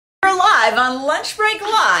live on Lunch Break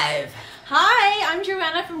Live. Hi, I'm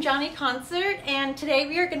Joanna from Johnny Concert, and today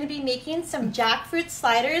we are going to be making some jackfruit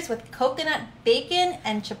sliders with coconut bacon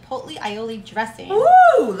and chipotle aioli dressing.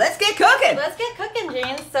 Woo! Let's get cooking. Let's get cooking,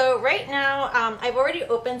 Jane. So right now, I've already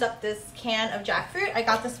opened up this can of jackfruit. I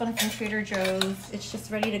got this one from Trader Joe's. It's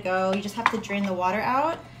just ready to go. You just have to drain the water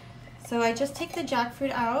out. So I just take the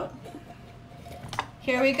jackfruit out.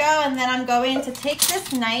 Here we go, and then I'm going to take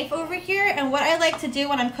this knife over here, and what I like to do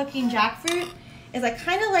when I'm cooking jackfruit is I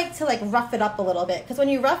kind of like to rough it up a little bit, because when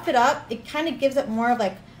you rough it up, it kind of gives it more of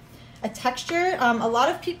like a texture. A lot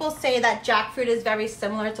of people say that jackfruit is very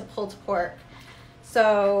similar to pulled pork.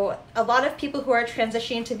 So a lot of people who are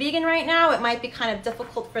transitioning to vegan right now, it might be kind of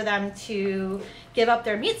difficult for them to give up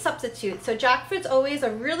their meat substitute. So jackfruit's always a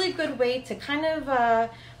really good way to kind of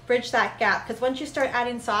bridge that gap, because once you start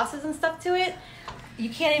adding sauces and stuff to it, you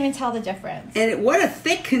can't even tell the difference. And what a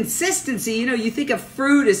thick consistency. You know, you think of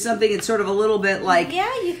fruit as something that's sort of a little bit like,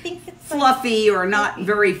 yeah, you think it's fluffy or not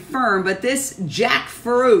very firm, but this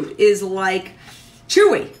jackfruit is like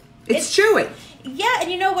chewy. It's chewy. Yeah, and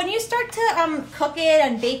you know, when you start to cook it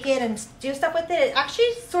and bake it and do stuff with it, it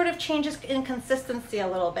actually sort of changes in consistency a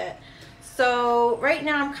little bit. So right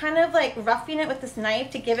now I'm kind of like roughing it with this knife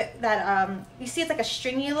to give it that, you see it's like a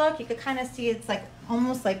stringy look. You could kind of see it's like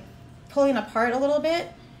almost like pulling apart a little bit.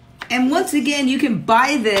 And once again, you can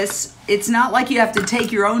buy this. It's not like you have to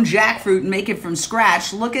take your own jackfruit and make it from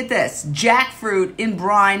scratch. Look at this. Jackfruit in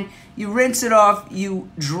brine. You rinse it off, you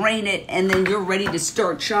drain it, and then you're ready to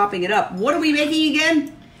start chopping it up. What are we making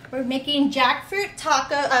again? We're making jackfruit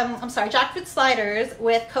jackfruit sliders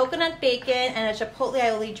with coconut bacon and a chipotle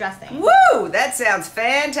aioli dressing. Woo! That sounds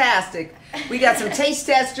fantastic. We got some taste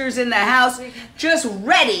testers in the house just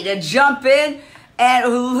ready to jump in. And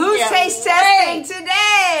who's taste testing today?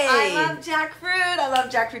 I love jackfruit. I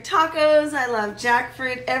love jackfruit tacos. I love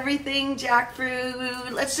jackfruit everything.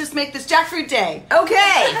 Jackfruit. Let's just make this jackfruit day.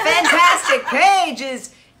 Okay, fantastic. Paige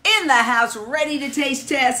is in the house ready to taste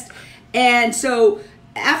test. And so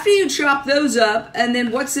after you chop those up, and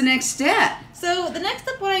then what's the next step? So the next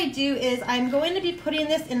step, what I do is I'm going to be putting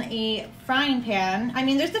this in a frying pan. I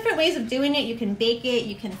mean, there's different ways of doing it. You can bake it,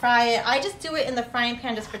 you can fry it. I just do it in the frying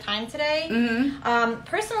pan just for time today. Mm-hmm.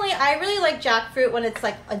 Personally, I really like jackfruit when it's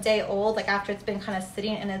like a day old, like after it's been kind of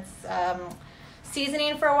sitting in its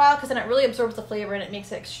seasoning for a while, because then it really absorbs the flavor and it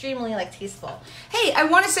makes it extremely like tasteful. Hey, I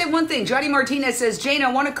want to say one thing. Johnny Martinez says, Jane,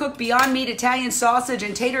 I want to cook Beyond Meat Italian sausage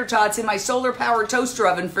and tater tots in my solar powered toaster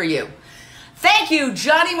oven for you. Thank you,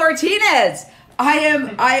 Johnny Martinez. I'm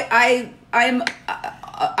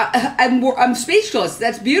speechless.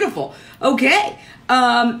 That's beautiful. Okay.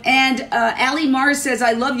 And Allie Mars says,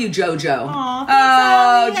 I love you, JoJo.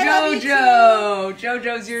 Aw, thanks, JoJo.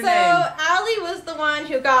 JoJo's your name. So Allie was the one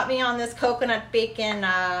who got me on this coconut bacon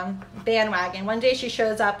bandwagon. One day she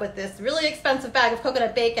shows up with this really expensive bag of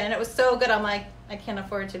coconut bacon, and it was so good. I'm like, I can't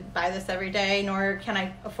afford to buy this every day, nor can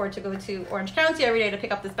I afford to go to Orange County every day to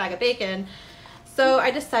pick up this bag of bacon. So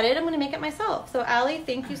I decided I'm going to make it myself. So Allie,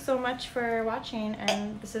 thank you so much for watching,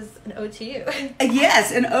 and this is an ode to you.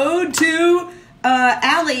 Yes, an ode to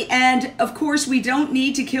Allie. And of course, we don't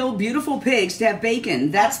need to kill beautiful pigs to have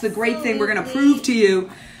bacon. That's the great thing we're going to prove to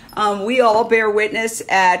you. We all bear witness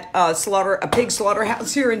at a pig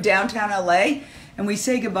slaughterhouse here in downtown LA, and we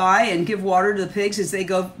say goodbye and give water to the pigs as they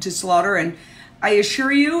go to slaughter. And I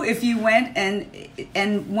assure you, if you went and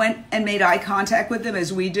made eye contact with them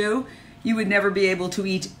as we do, you would never be able to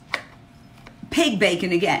eat pig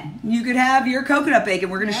bacon again. You could have your coconut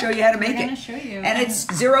bacon. We're going to show you how to make it. We're going to show you. And it's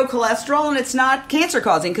zero cholesterol, and it's not cancer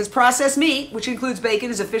causing, because processed meat, which includes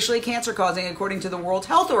bacon, is officially cancer causing according to the World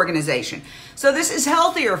Health Organization. So this is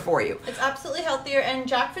healthier for you. It's absolutely healthier, and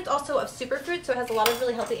jackfruit's also a superfruit, so it has a lot of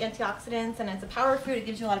really healthy antioxidants, and it's a power fruit. It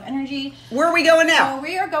gives you a lot of energy. Where are we going now? So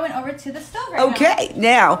we are going over to the stove right now. Okay,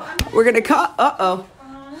 now we're going to cut.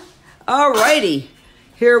 All righty.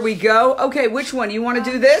 Here we go. Okay, which one? You want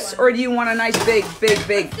to do this, or do you want a nice big? Let's do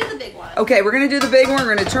the big one. Okay, we're going to do the big one.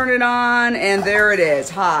 We're going to turn it on, and there it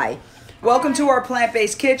is. Hi. Welcome to our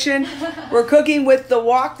plant-based kitchen. We're cooking with the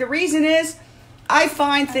wok. The reason is I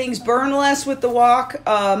find things burn less with the wok.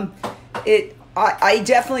 I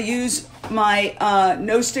definitely use my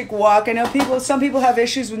no-stick wok. I know some people have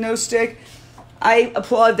issues with no-stick. I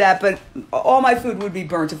applaud that, but all my food would be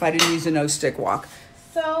burnt if I didn't use a no-stick wok.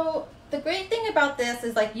 So the great thing about this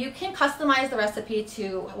is like you can customize the recipe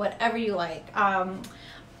to whatever you like. I'm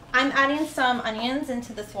adding some onions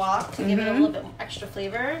into this wok to give it a little bit extra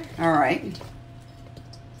flavor. All right.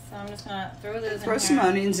 So I'm just gonna throw those in Throw here. some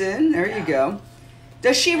onions in. There you go.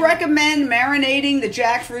 Does she recommend marinating the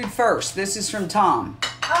jackfruit first? This is from Tom.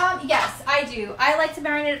 Yes, I do. I like to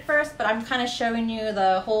marinate it first, but I'm kind of showing you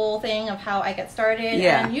the whole thing of how I get started.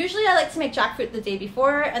 Yeah. And usually I like to make jackfruit the day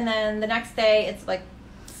before, and then the next day it's like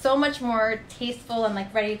so much more tasteful and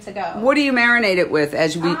like ready to go. What do you marinate it with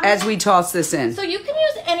as we toss this in? So you can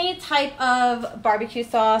use any type of barbecue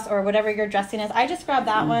sauce or whatever your dressing is. I just grabbed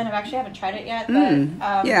that one. I actually haven't tried it yet.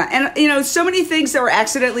 But, yeah, and you know, so many things that are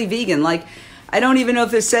accidentally vegan. Like, I don't even know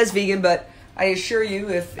if this says vegan, but I assure you,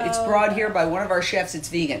 if it's brought here by one of our chefs, it's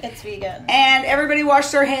vegan. It's vegan. And everybody wash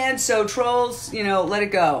their hands, so trolls, you know, let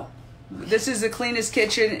it go. This is the cleanest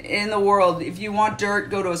kitchen in the world. If you want dirt,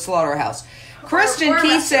 go to a slaughterhouse. Kristen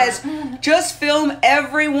Keith says, just film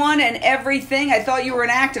everyone and everything. I thought you were an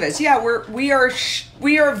activist. Yeah, we are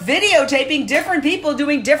videotaping different people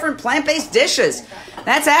doing different plant-based dishes.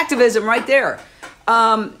 That's activism right there.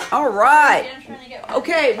 All right.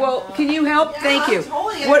 Okay, well, can you help? Yeah, Thank you.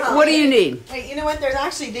 Totally What do you need? Wait, you know what? There's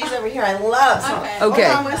actually these over here. I love some. Okay.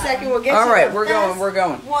 Hold on 1 second. We'll get All you right, the we're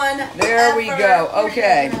going. best one There we ever. go.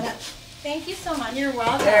 Okay. Thank you so much. You're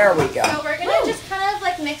welcome. There we go. So we're going to just kind of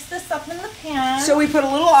like mix this up in the pan. So we put a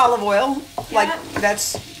little olive oil, like Yeah.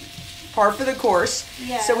 that's par for the course.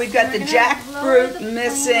 Yes. So we've got We're the gonna jackfruit lower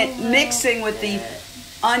the mixing with the bit.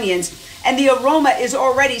 onions. And the aroma is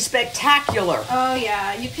already spectacular. Oh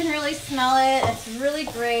yeah, you can really smell it. It's really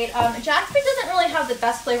great. Jackfruit doesn't really have the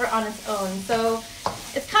best flavor on its own, so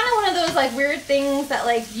it's kind of one of those like weird things that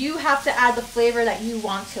like you have to add the flavor that you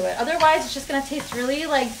want to it. Otherwise, it's just gonna taste really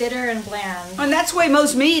like bitter and bland. And that's the way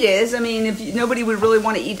most meat is. I mean, nobody would really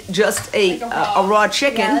want to eat just a raw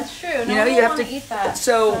chicken. Yeah, that's true. You know, you have to eat that.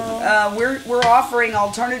 So we're offering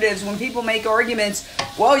alternatives. When people make arguments,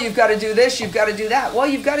 well, you've got to do this, you've got to do that. Well,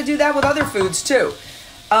 you've got to do that with other foods too.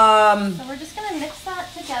 So we're just gonna mix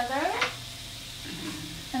that together,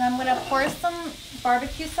 and I'm gonna pour some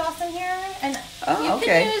barbecue sauce in here, and you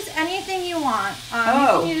can use anything you want. You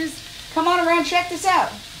can use. Come on around, check this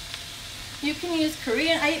out. You can use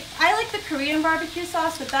Korean. I like the Korean barbecue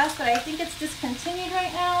sauce the best, but I think it's discontinued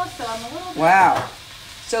right now, so I'm a little bit. Wow.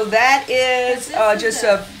 So that is just it.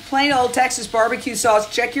 a plain old Texas barbecue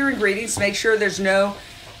sauce. Check your ingredients. Make sure there's no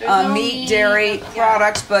meat, dairy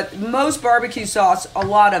products, but most barbecue sauce, a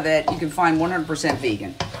lot of it, you can find 100%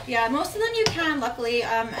 vegan. Yeah, most of them you can, luckily.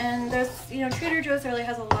 And there's, Trader Joe's really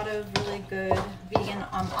has a lot of really good vegan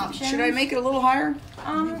options. Should I make it a little higher?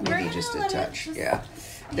 Maybe just a touch. Yeah.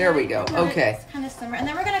 There we go. Okay. Kind of simmer, and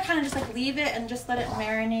then we're gonna kind of just like leave it and just let it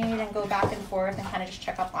marinate and go back and forth and kind of just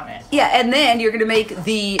check up on it. Yeah, and then you're gonna make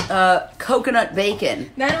the coconut bacon.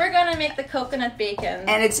 Then we're gonna make the coconut bacon.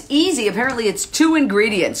 And it's easy. Apparently, it's 2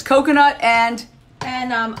 ingredients: coconut and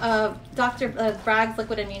Dr. Bragg's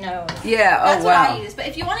liquid aminos. Yeah. That's Oh wow. what I use. But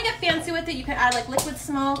if you want to get fancy with it, you can add like liquid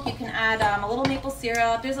smoke. You can add a little maple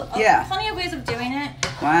syrup. There's plenty of ways of doing it.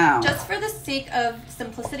 Wow. Just for the sake of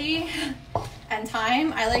simplicity and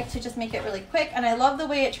time, I like to just make it really quick, and I love the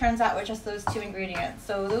way it turns out with just those 2 ingredients.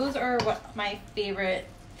 So those are what my favorite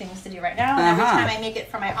things to do right now. And every time I make it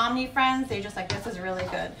for my Omni friends, they're just like, this is really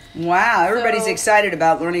good. Wow, everybody's excited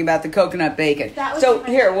about learning about the coconut bacon. So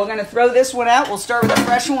here, we're going to throw this one out. We'll start with a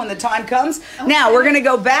fresh one when the time comes. Okay. Now, we're going to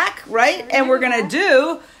go back, right? And we're going to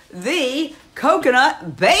do the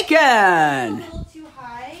coconut bacon. A little too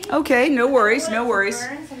high. Okay, no worries, no worries.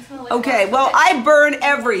 Okay, well, I burn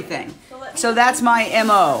everything. So that's my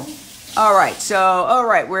MO. All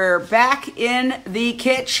right, we're back in the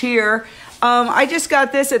kitchen here. I just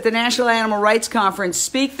got this at the National Animal Rights Conference.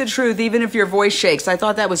 Speak the truth, even if your voice shakes. I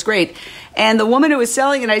thought that was great. And the woman who was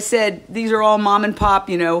selling it, I said, these are all mom and pop,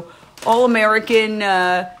 all American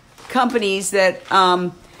companies that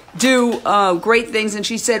do great things. And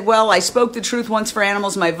she said, well, I spoke the truth once for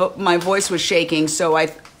animals. My voice was shaking, so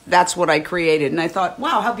that's what I created. And I thought,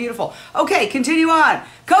 wow, how beautiful. Okay, continue on.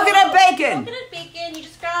 Coconut bacon. Coconut bacon. You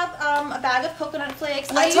just grab a bag of coconut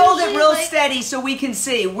flakes. Let's hold it real steady so we can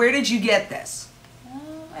see. Where did you get this?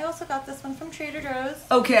 I also got this one from Trader Joe's.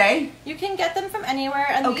 Okay. You can get them from anywhere,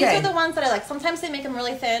 and these are the ones that I like. Sometimes they make them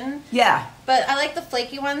really thin. Yeah. But I like the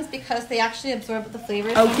flaky ones because they actually absorb the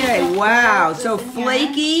flavors. Okay, wow. So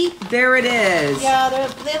flaky, there it is. Yeah,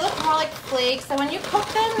 they look more like flakes. So when you cook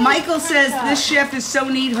them... Michael says, this chef is so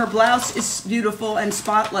neat. Her blouse is beautiful and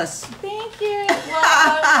spotless. Thank you.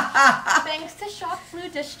 Well, thanks to Shop Blue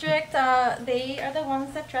District. They are the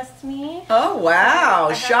ones that dressed me. Oh,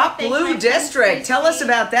 wow. Shop Blue District. Tell us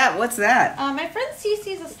about that. What's that? My friend Cece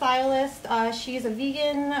is a stylist. She's a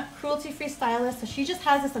vegan, cruelty-free stylist. So she just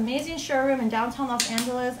has this amazing showroom in downtown Los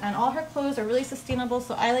Angeles, and all her clothes are really sustainable,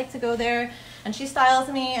 so I like to go there, and she styles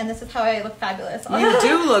me, and this is how I look fabulous. You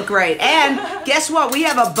do look great. And guess what? We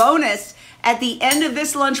have a bonus at the end of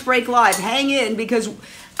this lunch break live. Hang in, because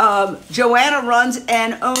Joanna runs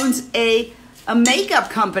and owns a makeup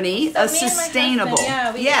company, So a sustainable.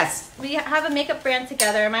 Yes. We have a makeup brand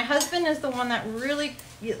together. My husband is the one that really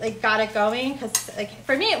like got it going, because like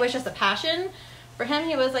for me it was just a passion. For him,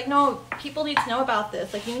 he was like, no, people need to know about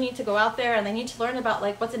this. Like, you need to go out there and they need to learn about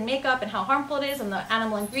like what's in makeup and how harmful it is, and the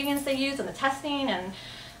animal ingredients they use, and the testing, and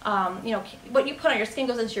you know, what you put on your skin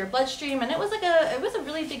goes into your bloodstream, and it was a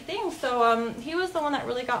really big thing. So he was the one that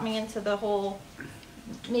really got me into the whole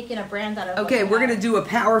making a brand out of. Okay, we're gonna do a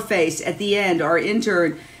power face at the end. Our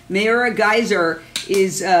intern Meira Geyser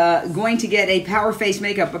is going to get a power face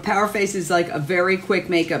makeup. A power face is like a very quick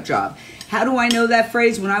makeup job. How do I know that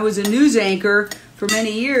phrase? When I was a news anchor for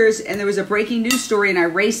many years and there was a breaking news story and I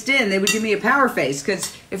raced in, they would give me a power face,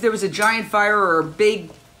 because if there was a giant fire or a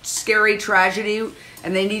big scary tragedy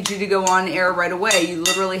and they need you to go on air right away, you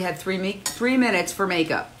literally had 3 minutes for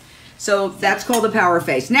makeup. So that's called a power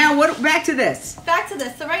face. Now, back to this. Back to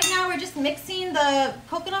this. So right now we're just mixing the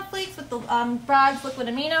coconut flakes with the Bragg's liquid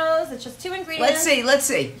aminos. It's just 2 ingredients. Let's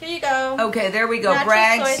see. Here you go. Okay, there we go. Natural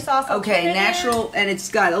Bragg's. soy sauce. Okay, natural, and it's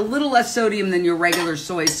got a little less sodium than your regular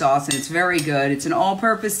soy sauce, and it's very good. It's an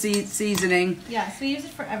all-purpose seasoning. Yes, we use it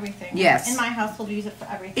for everything. Yes. In my household, we use it for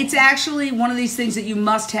everything. It's actually one of these things that you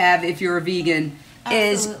must have if you're a vegan.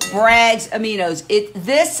 Absolutely. Is Bragg's aminos.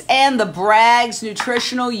 This and the Bragg's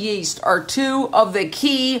nutritional yeast are 2 of the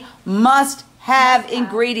key must-have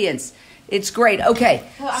ingredients. It's great. Okay,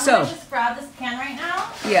 I'm gonna just grab this pan right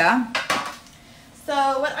now. Yeah.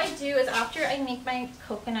 So what I do is after I make my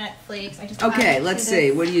coconut flakes, I just Okay, add it let's to see.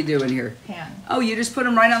 this What are you doing here? pan. Oh, you just put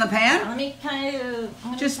them right on the pan? Let me kind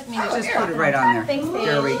of Just put it right on there. Thanks, babe.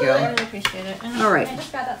 There we go. I really appreciate it. And All right. Can I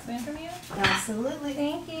just grab that spoon from you? Absolutely.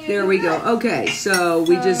 Thank you. There we go. Okay, so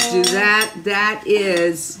we just do that. That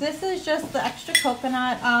is... This is just the extra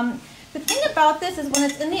coconut. The thing about this is when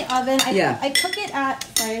it's in the oven, I cook it at...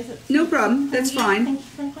 Sorry, is it... No problem. That's fine.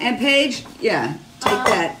 And Paige, yeah, take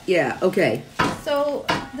that. Yeah, okay. So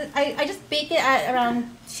I just bake it at around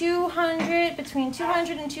 200, between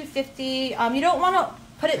 200 and 250. You don't want to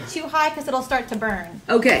put it too high because it'll start to burn.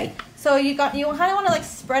 Okay. So you kind of want to like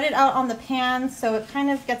spread it out on the pan so it kind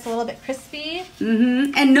of gets a little bit crispy.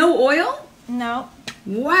 Mm-hmm. And no oil? No.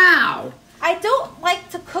 Wow. I don't like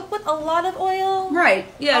to cook with a lot of oil. Right.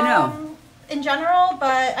 Yeah, no. In general,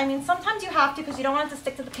 but I mean sometimes you have to because you don't want it to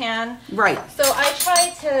stick to the pan. Right. So I try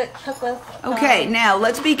to cook with... Okay, now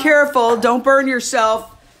let's be careful. Don't burn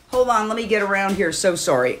yourself. Hold on, let me get around here. So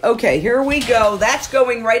sorry. Okay, here we go. That's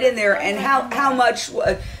going right in there. And how much...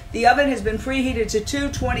 the oven has been preheated to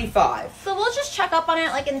 225. So we'll just check up on it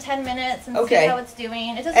like in 10 minutes and see how it's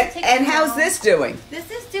doing. It doesn't take And too how's long. this doing?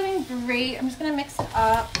 This is doing great. I'm just going to mix it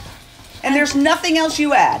up. And there's nothing else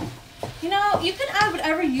you add? You know, you can add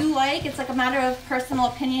whatever you like. It's like a matter of personal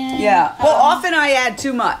opinion. Yeah. Well, often I add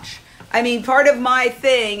too much. I mean, part of my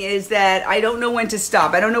thing is that I don't know when to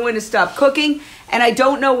stop. I don't know when to stop cooking, and I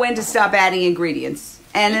don't know when to stop adding ingredients.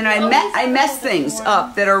 And then I mess things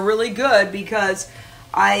up that are really good because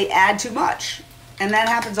I add too much. And that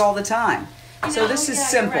happens all the time. So this is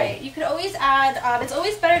simple. You're right. You could always add, it's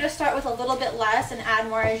always better to start with a little bit less and add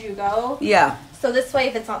more as you go. Yeah. So this way,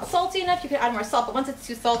 if it's not salty enough, you could add more salt. But once it's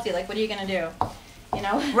too salty, like, what are you going to do? You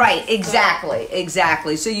know? Right, exactly,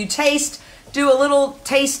 exactly. So you do a little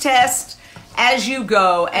taste test as you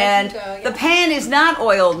go. And the pan is not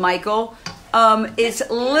oiled, Michael. It's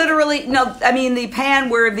literally, the pan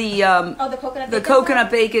where the coconut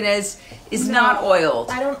bacon is not oiled.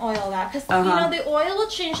 I don't oil that because, you know, the oil will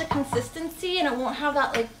change the consistency and it won't have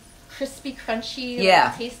that, like, crispy, crunchy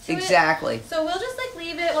taste to it. Exactly. So we'll just like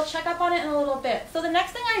leave it. We'll check up on it in a little bit. So the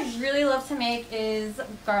next thing I really love to make is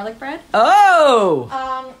garlic bread.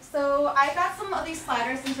 Oh. So I got some of these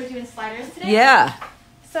sliders since we're doing sliders today. Yeah.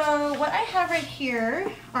 So what I have right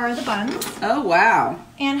here are the buns. Oh wow.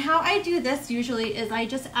 And how I do this usually is I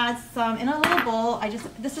just add some in a little bowl.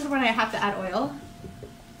 This is when I have to add oil.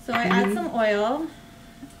 So I add some oil.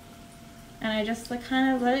 And I just like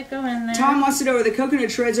kind of let it go in there. Tom wants to know, are the coconut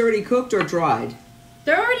shreds already cooked or dried?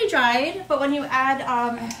 They're already dried, but when you add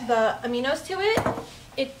the aminos to it,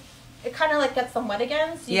 it kind of like gets them wet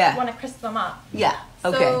again, so you want to crisp them up. Yeah.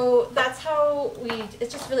 Okay. So that's how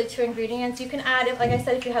it's just really 2 ingredients. You can add it, like I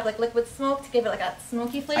said, if you have like liquid smoke to give it like a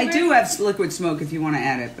smoky flavor. I do have liquid smoke if you want to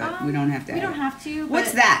add it, but we don't have to add it. We don't have to.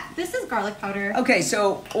 What's that? This is garlic powder. Okay,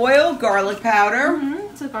 so oil, garlic powder.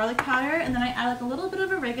 So garlic powder, and then I add like a little bit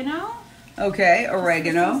of oregano. Okay,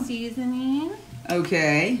 oregano. Some seasoning.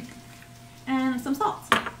 Okay. And some salt.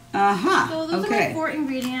 Uh-huh. So those are my 4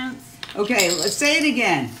 ingredients. Okay, let's say it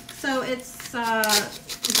again. So it's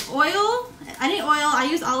oil, any oil. I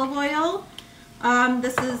use olive oil.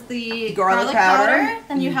 This is the garlic powder.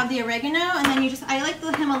 Then you have the oregano, and then I like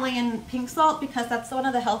the Himalayan pink salt because that's one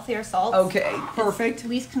of the healthier salts. Okay, perfect. It's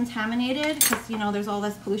least contaminated because, you know, there's all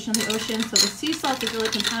this pollution in the ocean, so the sea salt is really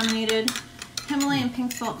contaminated. Himalayan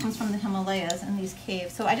pink salt comes from the Himalayas in these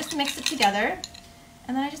caves. So I just mix it together,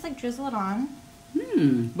 and then I just like drizzle it on.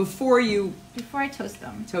 Before I toast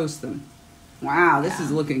them. Toast them. Wow, this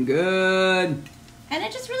is looking good. And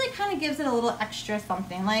it just really kind of gives it a little extra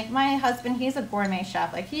something. Like my husband, he's a gourmet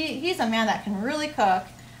chef. Like he's a man that can really cook.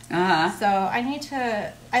 So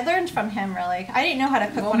I learned from him really. I didn't know how to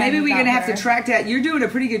cook. Well, maybe we're gonna have to track down. You're doing a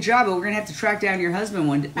pretty good job, but we're gonna have to track down your husband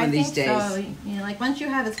one of these days. So. You know, like once you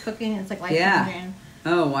have his cooking, it's like life changing.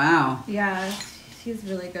 Oh wow. Yeah, he's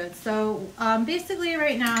really good. So basically,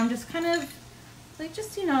 right now I'm just kind of like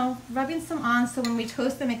you know, rubbing some on, so when we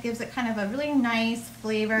toast them, it gives it kind of a really nice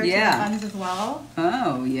flavor to the buns as well.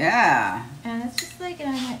 Oh yeah. And it's just like,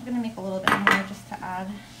 I'm gonna make a little bit more just to add.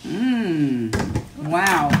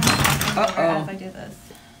 Wow. As I do this.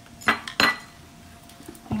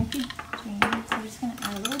 Thank you, Jane. So I'm just gonna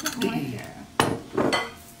add a little bit more here.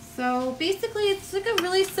 So basically, it's like a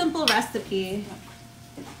really simple recipe.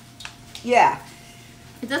 Yeah.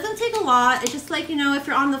 It doesn't take a lot. It's just like, you know, if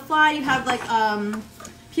you're on the fly, you have like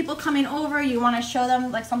people coming over, you want to show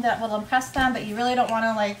them like something that will impress them, but you really don't want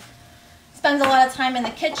to like spend a lot of time in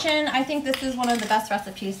the kitchen. I think this is one of the best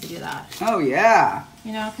recipes to do that. Oh yeah.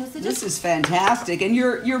 You know, because this is fantastic, and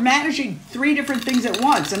you're managing 3 different things at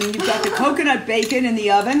once. I mean, you've got the coconut bacon in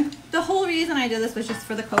the oven. The whole reason I did this was just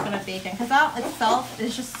for the coconut bacon, because that itself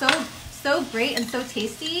is just so great and so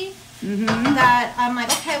tasty. That I'm like,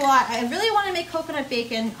 okay, well, I really want to make coconut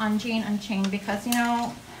bacon on JaneUnChained because, you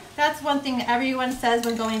know, that's one thing that everyone says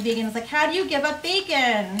when going vegan. It's like, how do you give up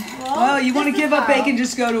bacon? Well, you want to give up bacon,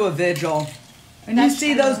 just go to a vigil. And you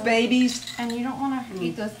see those babies. And you don't want to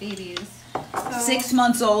eat those babies. So, 6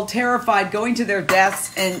 months old, terrified, going to their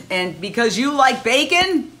deaths. And because you like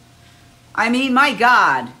bacon, I mean, my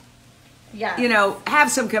God. Yeah. You know, have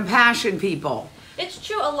some compassion, people. It's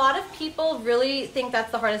true. A lot of people really think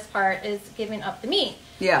that's the hardest part is giving up the meat.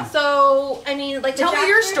 Yeah. So, I mean, like, tell me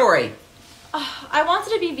your story. I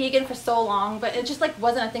wanted to be vegan for so long, but it just like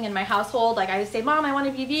wasn't a thing in my household. Like I would say, Mom, I want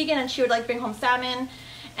to be vegan, and she would like bring home salmon,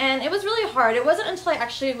 and it was really hard. It wasn't until I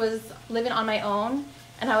actually was living on my own,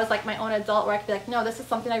 and I was like my own adult, where I could be like, no, this is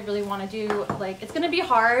something I really want to do. Like it's gonna be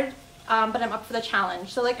hard, but I'm up for the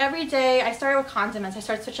challenge. So like every day, I started with condiments. I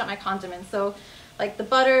started switching up my condiments. So like the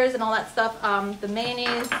butters and all that stuff, the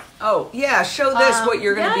mayonnaise. Oh, yeah, show this what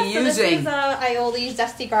you're going to be using. This is aioli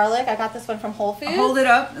zesty garlic. I got this one from Whole Foods. Hold it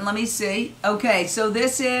up and let me see. Okay, so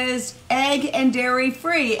this is egg and dairy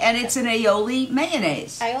free, and it's an aioli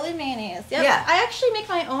mayonnaise. Aioli mayonnaise, yep. Yeah. I actually make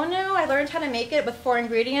my own now. I learned how to make it with 4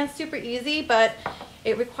 ingredients, super easy, but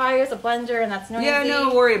it requires a blender, and that's noisy. Yeah,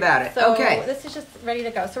 no, worry about it. So okay. This is just ready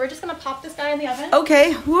to go. So we're just going to pop this guy in the oven.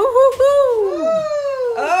 Okay. Woo, woo, woo.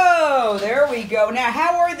 Oh, there we go. Now,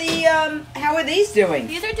 how are these doing?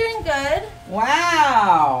 These are doing good.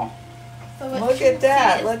 Wow. So look at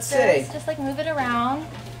that. Let's see. Just like move it around.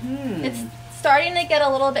 It's starting to get a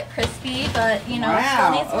little bit crispy, but you know, it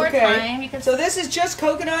still needs more time. Because so this is just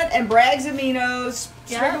coconut and Bragg's aminos,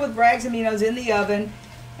 sprinkled with Bragg's aminos in the oven.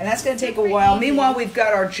 And that's going to take a while. Meanwhile, we've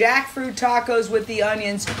got our jackfruit tacos with the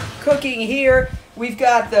onions cooking here. We've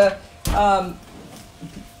got the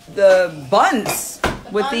buns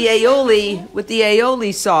with the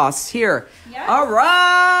aioli sauce here. Yes. All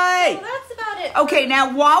right. So that's about it. Okay,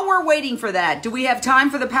 now while we're waiting for that, do we have time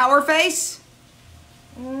for the power face?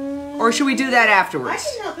 Or should we do that afterwards?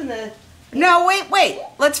 I can help in the... No, wait.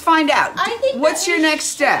 Let's find out. I think what's your next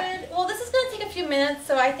step? Well, this is going to take a few minutes,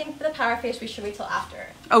 so I think for the power face we should wait till after.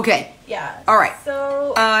 Okay. Yeah. All right.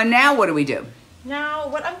 So now what do we do? Now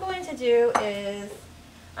what I'm going to do is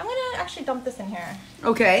I'm going to actually dump this in here.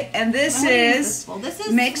 Okay, and this is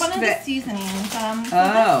mixed one of the seasonings.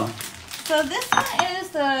 So this one is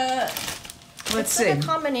the... Let's see. Like a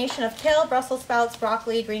combination of kale, Brussels sprouts,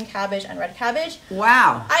 broccoli, green cabbage, and red cabbage.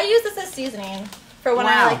 Wow. I use this as seasoning for when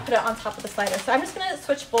I like put it on top of the slider. So I'm just gonna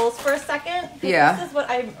switch bowls for a second. Yeah. This is what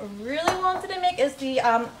I really wanted to make is the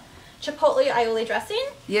chipotle aioli dressing.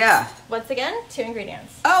 Yeah. Once again, 2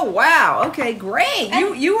 ingredients. Oh wow. Okay, great.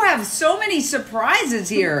 And you have so many surprises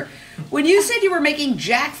here. When you said you were making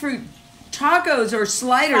jackfruit tacos or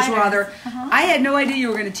sliders rather, I had no idea you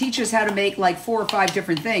were going to teach us how to make like 4 or 5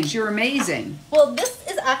 different things. You're amazing. Well, this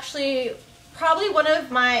is actually probably one of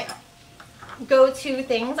my go-to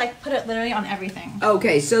things. I put it literally on everything.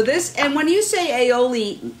 Okay, so this, and when you say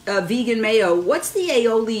aioli vegan mayo, what's the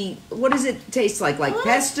aioli, what does it taste like? Like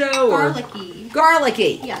pesto or? Garlicky.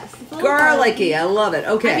 Garlicky. Yes. Garlicky, I love it.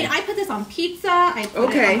 Okay. I mean, I put this on pizza. I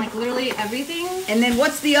put it on like literally everything. And then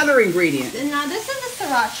what's the other ingredient? And now this is the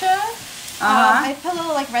sriracha. I put a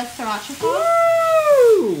little like red sriracha sauce.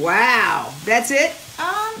 Ooh, wow. That's it?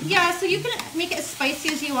 Yeah, so you can make it as spicy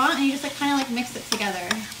as you want, and you just like kind of like mix it together.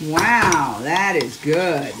 Wow, that is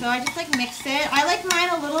good. So I just like mix it. I like mine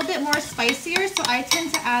a little bit more spicier, so I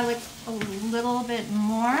tend to add like a little bit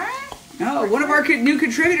more. Oh, one of our new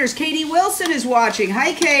contributors, Katie Wilson, is watching.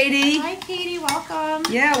 Hi, Katie. Hi, Katie.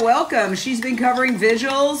 Welcome. Yeah, welcome. She's been covering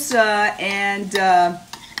vigils and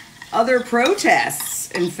other protests,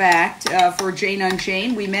 in fact, for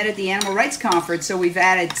JaneUnChained. We met at the Animal Rights Conference, so we've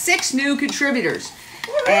added 6 new contributors.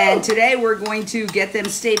 And today we're going to get them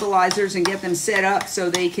stabilizers and get them set up so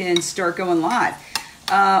they can start going live.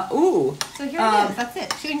 Ooh. So here it is. That's it.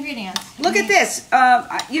 2 ingredients. Look at this.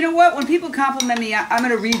 You know what? When people compliment me, I'm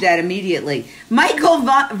going to read that immediately. Michael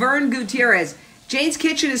Vern Gutierrez. Jane's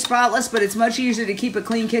kitchen is spotless, but it's much easier to keep a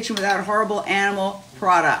clean kitchen without horrible animal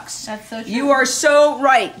products. That's so true. You are so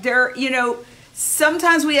right. There, you know,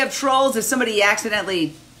 sometimes we have trolls if somebody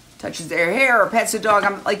accidentally touches their hair or pets a dog.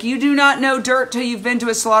 I'm like, you do not know dirt till you've been to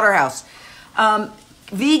a slaughterhouse.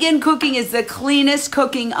 Vegan cooking is the cleanest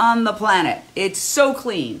cooking on the planet. It's so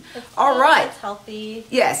clean. All right. It's healthy.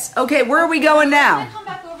 Yes. Okay, where are we going now? I'm going to come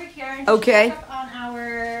back over here and okay. check up on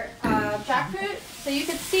our jackfruit. So you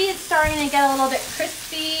can see it's starting to get a little bit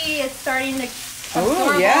crispy. It's starting to absorb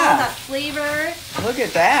all that flavor. Look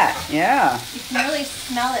at that. Yeah. You can really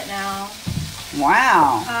smell it now.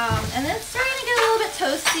 Wow. And then it's starting to get a little bit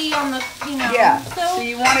toasty on the, you know. Yeah. So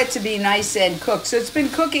you want it to be nice and cooked. So it's been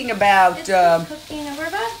cooking about... It's been cooking over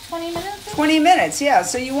about 20 minutes. 20 minutes, yeah.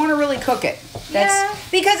 So you want to really cook it.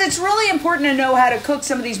 Because it's really important to know how to cook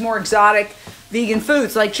some of these more exotic vegan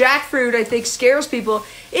foods. Like jackfruit, I think, scares people.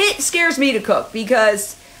 It scares me to cook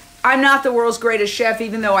because I'm not the world's greatest chef,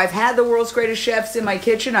 even though I've had the world's greatest chefs in my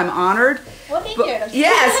kitchen. I'm honored. Well, thank you. Yes,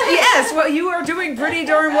 yes. Well, you are doing pretty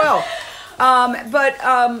darn well.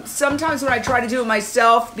 But sometimes when I try to do it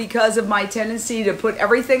myself, because of my tendency to put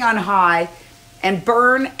everything on high and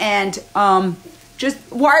burn and just...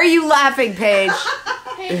 Why are you laughing, Paige?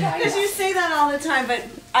 Because you say that all the time, but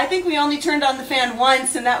I think we only turned on the fan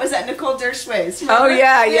once, and that was at Nicole Dershway's. Oh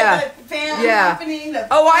yeah, yeah. The fan happening.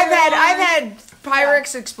 I've had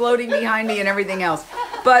Pyrex exploding behind me and everything else.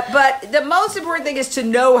 But the most important thing is to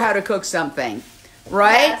know how to cook something,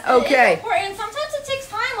 right? Yes, okay. It's important. Sometimes it takes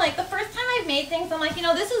time. Like the first time I've made things, I'm like, you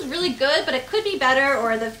know, this is really good, but it could be better,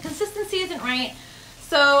 or the consistency isn't right.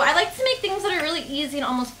 So I like to make things that are really easy and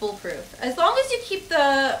almost foolproof. As long as you keep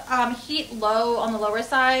the heat low on the lower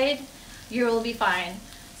side, you will be fine.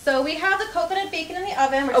 So we have the coconut bacon in the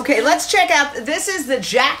oven. Okay, let's check out. This is the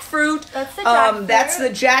jackfruit. That's the jackfruit. That's the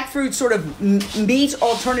jackfruit sort of meat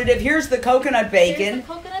alternative. Here's the coconut bacon. Here's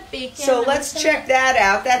the coconut bacon. So let's check that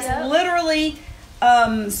out. That's literally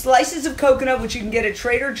slices of coconut, which you can get at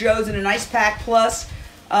Trader Joe's in a nice pack, plus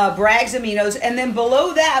Bragg's Aminos. And then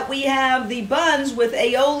below that, we have the buns with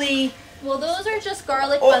aioli. Well, those are just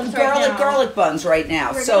garlic buns right now. Garlic buns right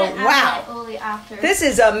now. We're so, gonna wow. add aioli after. This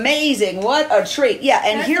is amazing. What a treat. Yeah,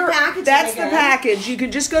 and that's the package. You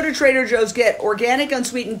can just go to Trader Joe's, get organic,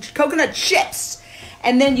 unsweetened coconut chips,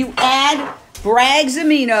 and then you add Bragg's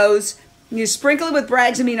Aminos. You sprinkle it with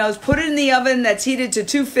Bragg's Aminos, put it in the oven that's heated to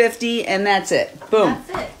 250, and that's it. Boom.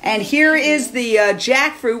 That's it. And here is the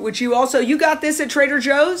jackfruit, which you got this at Trader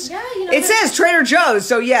Joe's? Yeah, you know. It says Trader Joe's,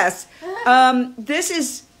 so yes. This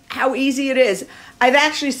is how easy it is. I've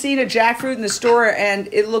actually seen a jackfruit in the store, and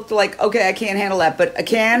it looked like, okay, I can't handle that, but I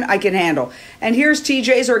can handle. And here's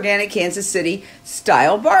TJ's Organic Kansas City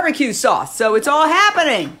Style Barbecue Sauce. So it's all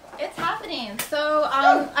happening. It's happening. So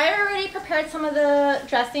I already prepared some of the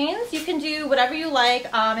dressings. You can do whatever you like.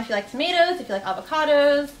 If you like tomatoes, if you like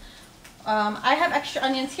avocados. I have extra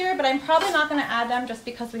onions here, but I'm probably not going to add them just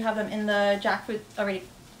because we have them in the jackfruit already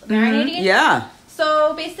marinating. Yeah.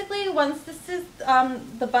 So basically, once this is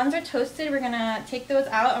the buns are toasted, we're going to take those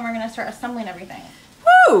out and we're going to start assembling everything.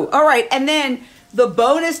 Woo! All right. And then the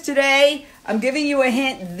bonus today, I'm giving you a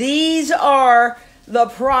hint. These are the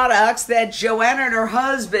products that Joanna and her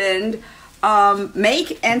husband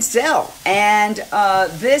make and sell. And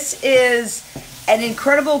this is an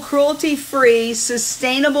incredible cruelty-free,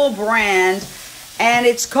 sustainable brand. And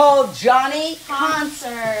it's called Johnny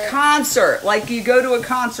Concert. Like you go to a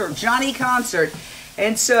concert, Johnny Concert.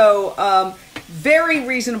 And so very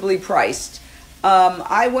reasonably priced.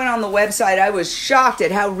 I went on the website. I was shocked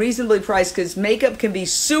at how reasonably priced, because makeup can be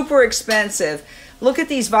super expensive. Look at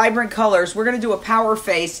these vibrant colors. We're going to do a power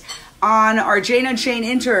face on our JaneUnChained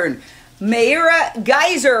intern. Meira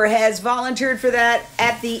Geyser has volunteered for that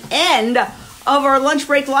at the end of our lunch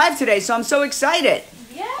break live today, so I'm so excited.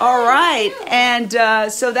 Yeah, all right, and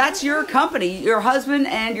so that's your company. Your husband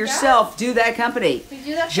and yourself do that company. We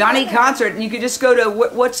do that. Johnny Concert, and you can just go to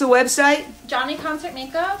what's the website?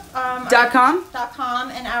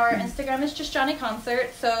 JohnnyConcertMakeup.com, and our Instagram is just Johnny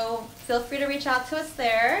Concert. So feel free to reach out to us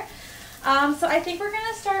there. So I think we're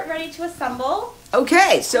gonna start ready to assemble.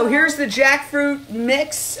 Okay, so here's the jackfruit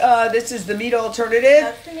mix. This is the meat alternative,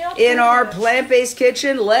 That's the meat alternative in our plant-based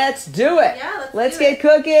kitchen. Let's do it. Yeah, let's get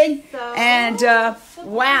cooking. So, and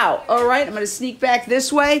wow. All right, I'm going to sneak back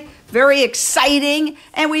this way. Very exciting.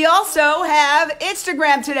 And we also have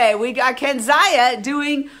Instagram today. We got Kenzaya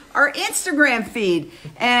doing our Instagram feed,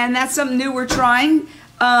 and that's something new we're trying.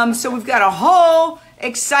 So we've got a whole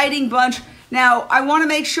exciting bunch. Now, I want to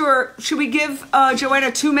make sure, should we give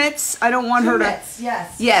Joanna 2 mitts? I don't want her to... Mitts,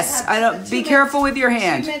 yes. Yes, I don't. Be careful with your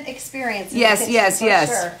hand. 2 mint experience. Yes, yes.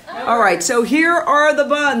 Sure. All right, so here are the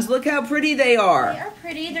buns. Look how pretty they are. They are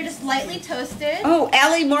pretty. They're just lightly toasted. Oh,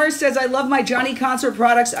 Allie Mars says, I love my Johnny Concert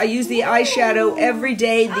products. I use the eyeshadow every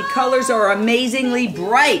day. The colors are amazingly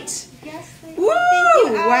bright. Yes, they Woo! Thank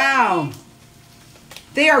you, Wow.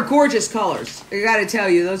 They are gorgeous colors. I got to tell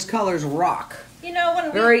you, those colors rock. You know,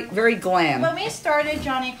 when Very glam. When we started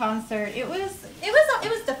Johnny Concert, it was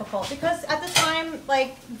difficult, because at the time,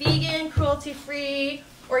 like, vegan, cruelty-free,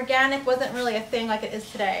 organic wasn't really a thing like it is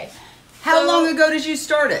today. How long ago did you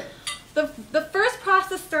start it? The first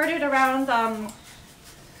process started around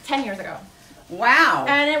 10 years ago. Wow.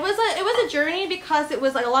 And it was a journey, because it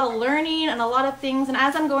was like a lot of learning and a lot of things. And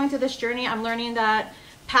as I'm going through this journey, I'm learning that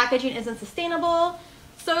packaging isn't sustainable.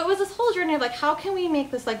 So it was this whole journey of like, how can we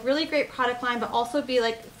make this like really great product line, but also be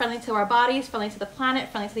like friendly to our bodies, friendly to the planet,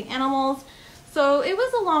 friendly to the animals. So it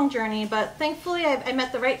was a long journey, but thankfully I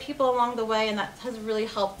met the right people along the way, and that has really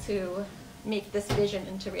helped to make this vision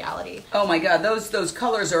into reality. Oh my God, those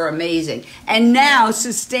colors are amazing. And now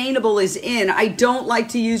sustainable is in. I don't like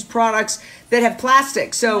to use products that have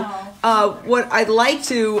plastic. So what I'd like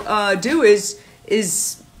to do is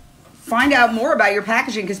find out more about your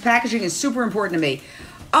packaging, because packaging is super important to me.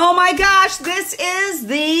 Oh my gosh, this is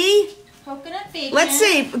the coconut bacon. Let's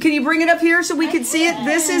see. Can you bring it up here so we can see it?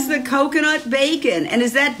 This is the coconut bacon. And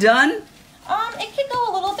is that done? It could go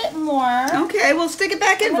a little bit more. Okay, we'll stick it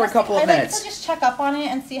back in for a couple of minutes. I like to just check up on it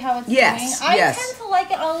and see how it's doing. I tend to like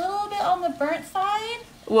it a little bit on the burnt side.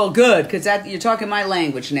 Well, good, because you're talking my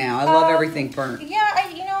language now. I love everything burnt. Yeah,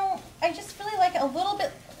 I just really like it a little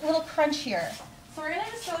crunchier. So we're gonna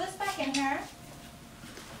just throw this back in here,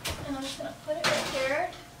 and I'm just gonna put it right here.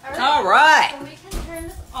 All right. So we can turn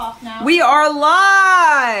this off now. We are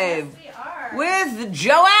live. Yes, we are. With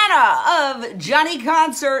Joanna of Johnny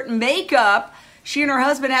Concert Makeup. She and her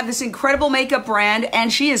husband have this incredible makeup brand,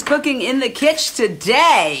 and she is cooking in the kitchen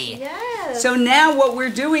today. Yes. So now what we're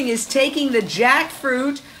doing is taking the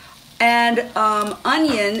jackfruit and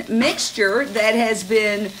onion mixture that has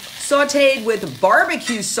been sauteed with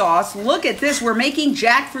barbecue sauce. Look at this. We're making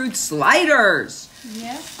jackfruit sliders.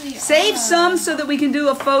 Yes, we Save are. some so that we can do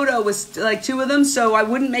a photo with like 2 of them. So I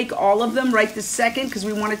wouldn't make all of them right this second, because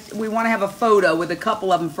we want to have a photo with a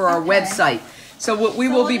couple of them for our website. So we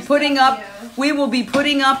will be putting up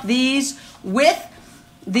these with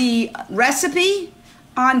the recipe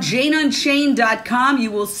on JaneUnChained.com.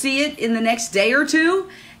 You will see it in the next day or 2.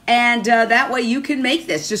 And that way you can make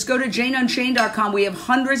this. Just go to JaneUnChained.com. We have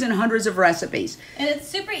hundreds and hundreds of recipes. And it's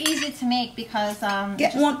super easy to make, because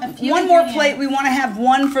Get one more plate. We want to have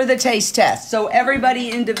one for the taste test. So everybody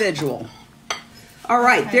individual. All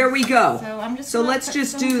right, there we go. So let's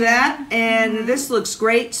just do that. And this looks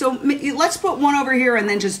great. So let's put one over here and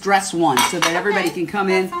then just dress one so that everybody can come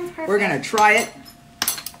in. We're going to try it.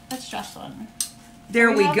 Let's dress one.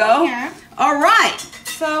 There we go. All right.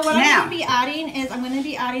 So what I'm going to be adding is I'm going to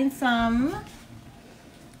be adding some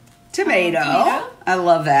tomato. I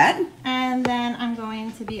love that. And then I'm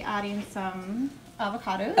going to be adding some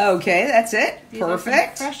avocados. Okay, that's it.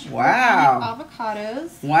 Perfect. Fresh wow.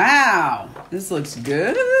 Avocados. Wow. This looks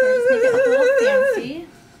good. So just make it look a little fancy.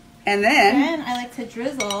 And then I like to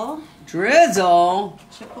drizzle chipotle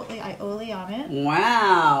aioli on it.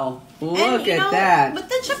 Wow. Look at that. With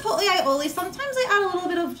the chipotle aioli, sometimes I add a little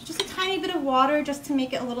bit of, just a tiny bit of water, just to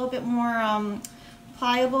make it a little bit more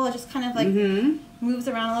pliable. It just kind of like moves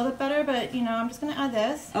around a little bit better, but I'm just going to add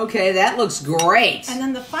this. Okay, that looks great. And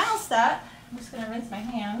then the final step, I'm just going to rinse my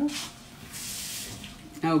hands.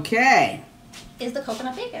 Okay. Is the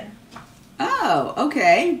coconut bacon. Oh,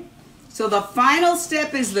 okay. So the final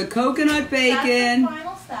step is the coconut bacon. That's the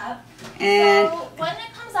final step. And so when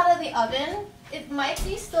it comes out of the oven, it might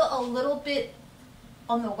be still a little bit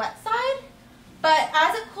on the wet side, but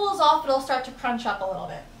as it cools off, it'll start to crunch up a little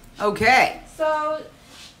bit. okay. So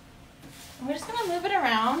we're just gonna move it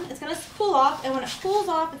around. It's gonna cool off, and when it cools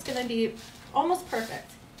off, it's gonna be almost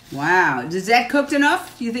perfect. Wow. Is that cooked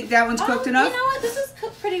enough? Do you think that one's cooked enough? You know what? This is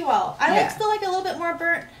cooked pretty well. I still like a little bit more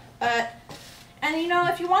burnt, but and you know,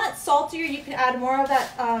 if you want it saltier, you can add more of that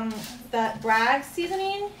that Bragg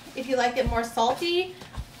seasoning. If you like it more salty,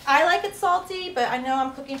 I like it salty, but I know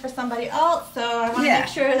I'm cooking for somebody else, so I want to make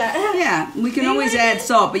sure that. Yeah, we can always add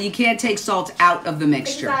salt, but you can't take salt out of the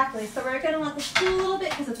mixture. Exactly. So we're gonna let this cool a little bit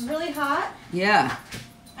because it's really hot. Yeah.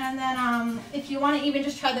 And then if you want to even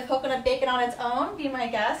just try the coconut bacon on its own, be my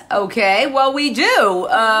guest. Okay, well we do.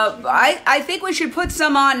 I think we should put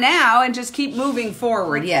some on now and just keep moving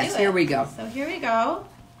forward. Yes, here we go. So here we go.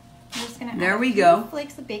 I'm just gonna there add we a few go.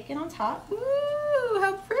 flakes of bacon on top. Ooh,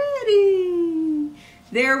 how pretty.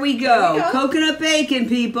 There we go. Coconut bacon,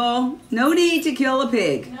 people. No need to kill a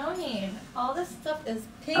pig. No need. All this stuff is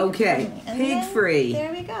pig Okay, free. pig free.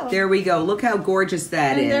 There we go. There we go. Look how gorgeous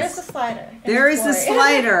that is. And there's the slider. There is the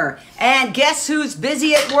slider. And guess who's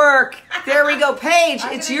busy at work? There we go. Paige,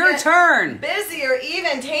 it's your turn. Busy or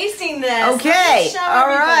even tasting this. Okay. Show All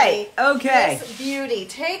right. everybody Okay. This beauty.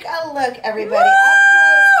 Take a look, everybody.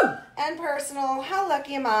 Woo! Up close and personal. How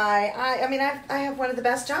lucky am I? I mean, I have one of the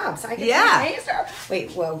best jobs. I get Yeah. to taste her.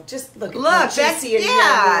 Wait, whoa. Just look. Look, at that's juicy and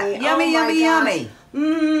yummy, Oh my yummy, gosh. yummy.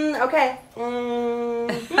 Okay.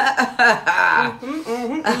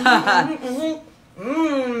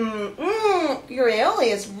 Your aioli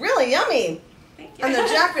is really yummy. Thank you. And the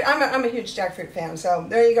jackfruit, I'm a huge jackfruit fan, so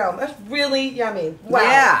there you go. That's really yummy. Wow.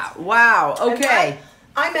 Yeah. Wow. Okay.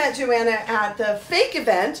 I met Joanna at the Fake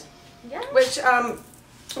event, Yeah. which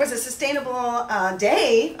was a sustainable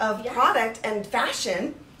day of product and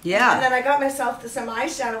fashion. Yeah. And then I got myself some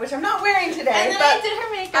eyeshadow, which I'm not wearing today. And then but I did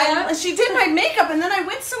her makeup. she did my makeup, and then I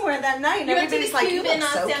went somewhere that night, and You went to everybody's the like, Cube "You in, look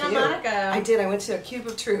so Santa cute." Monica. I did. I went to a Cube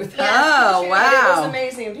of Truth. Yeah. Oh, Sure. And it was wow.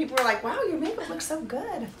 amazing. And people were like, "Wow, your makeup looks so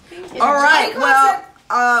good." Thank you. All right. Johnny Well,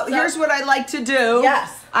 Concert. here's what I'd like to do.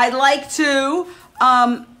 Yes. I'd like to,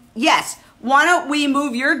 yes. Why don't we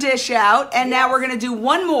move your dish out? And now we're going to do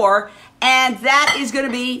one more. And that is going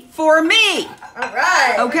to be for me. All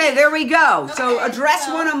right. Okay, there we go. So Okay, dress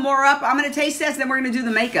so- one more up. I'm going to taste test, then we're going to do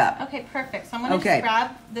the makeup. Okay, perfect. So I'm gonna Okay. just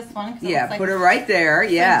grab this one. 'Cause it Yeah, looks like, put it right there.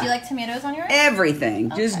 Do Yeah. you like tomatoes on yours?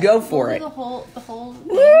 Everything. Just Okay. go for We'll it. do the whole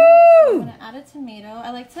thing. Woo! I'm gonna add a tomato.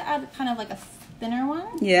 I like to add kind of like a thinner one.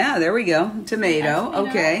 Yeah, there we go. Add Tomato. tomato.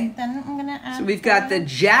 Okay. Then I'm gonna add. So we've got the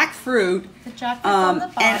jackfruit. the jackfruit on the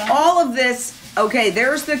bottom. And all of this. Okay,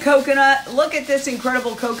 there's the coconut. Look at this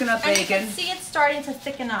incredible coconut And you bacon. can see it's starting to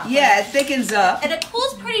thicken up. Yeah, it thickens up. And it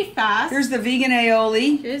cools pretty fast. Here's the vegan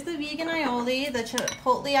aioli. Here's the vegan aioli. The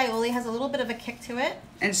chipotle aioli has a little bit of a kick to it.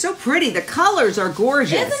 And so pretty. The colors are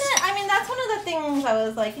gorgeous. Isn't it? I mean, that's one of the things I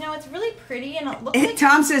was like, you know, it's really pretty and it looks And like...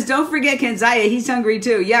 Tom says, don't forget Kenzaya. He's hungry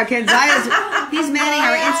too. Yeah, Kenzaya's he's manning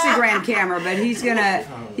our Instagram camera, but he's gonna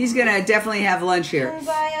definitely have lunch here.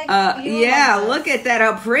 Kenzaya, you Yeah, love look at that.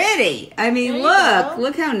 How pretty. I mean, There you look. go.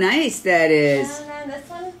 Look how nice that is. And then this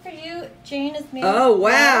one for you, Jane, is made Oh, of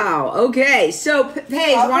wow. Okay. So,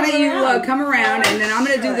 Paige, I'll why come don't you around. come around and then I'm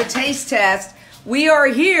going to do Sure. the taste test. We are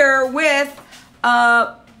here with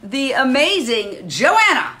the amazing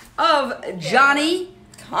Joanna of Johnny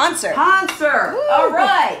Concert. Concert. Woo. All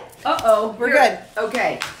right. Uh-oh. We're Here- good.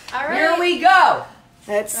 Okay. All right. Here we go.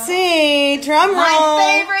 Let's see. Drum roll.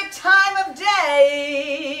 My favorite time of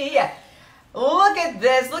day. Look at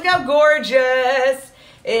this. Look how gorgeous.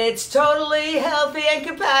 It's totally healthy and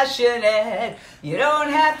compassionate. You don't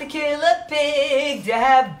have to kill a pig to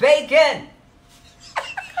have bacon.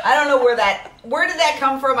 I don't know where did that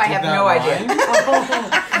come from? I have no idea.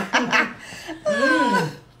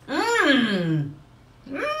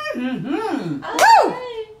 Woo!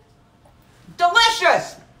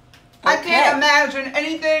 Delicious. I can't imagine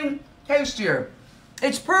anything tastier.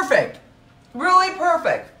 It's perfect. Really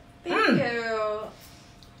perfect. Thank you.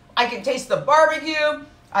 I can taste the barbecue.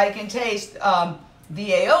 I can taste the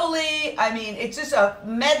aioli. I mean, it's just a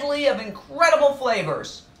medley of incredible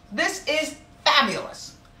flavors. This is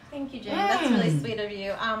fabulous. Thank you, Jane. That's really sweet of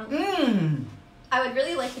you. I would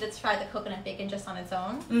really like you to try the coconut bacon just on its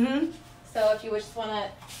own. Mm-hmm. So if you just want to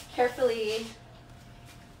carefully...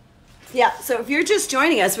 Yeah, so if you're just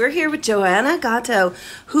joining us, we're here with Joanna Gatto,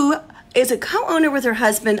 who is a co-owner with her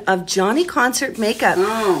husband of Johnny Concert Makeup.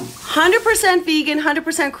 100% vegan,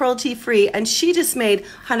 100% cruelty-free, and she just made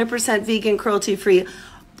 100% vegan, cruelty-free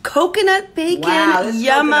coconut bacon. Wow, this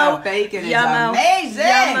Yummo. coconut bacon is Yummo. amazing.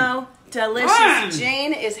 Yummo. Delicious.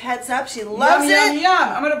 Jane is heads up. She loves Yum, it. yum, yum.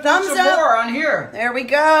 I'm going to put Thumbs some up. more on here. There we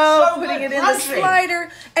go. So Putting good, it in the crunchy.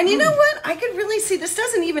 slider. And you know what? I could really see this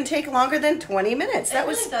doesn't even take longer than 20 minutes. That It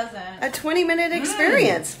was really doesn't. a 20-minute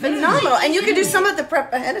experience. Phenomenal. And you could do some of the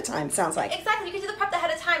prep ahead of time, sounds like. Exactly, you can do the prep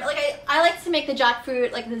ahead of time. Like I like to make the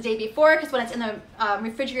jackfruit like the day before because when it's in the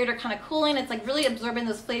refrigerator kind of cooling, it's like really absorbing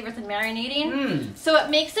those flavors and marinating. So it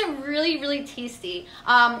makes it really, really tasty.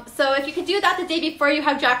 So if you could do that the day before you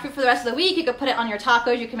have jackfruit for the rest of the week, you could put it on your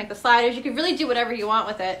tacos, you can make the sliders, you could really do whatever you want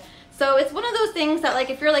with it. So it's one of those things that, like,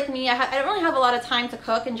 if you're like me, I don't really have a lot of time to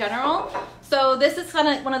cook in general. So this is kind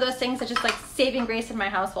of one of those things that's just like saving grace in my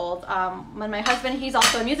household. When my husband, he's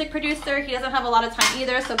also a music producer, he doesn't have a lot of time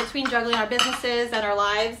either. So between juggling our businesses and our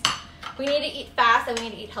lives, we need to eat fast and we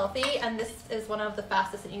need to eat healthy. And this is one of the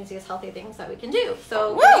fastest and easiest healthy things that we can do.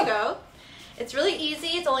 So there you go. It's really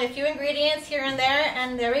easy. It's only a few ingredients here and there,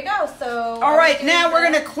 and there we go. So all right, now we're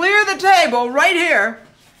going to clear the table right here.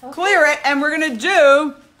 Okay. Clear it, and we're going to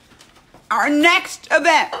do our next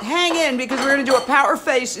event. Hang in, because we're going to do a power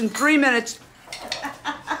face in 3 minutes.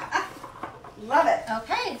 Love it.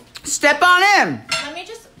 Okay. Step on in. Let me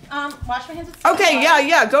just wash my hands with some Okay, water.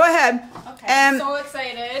 yeah, go ahead. Okay, and, so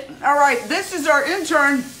excited. All right, this is our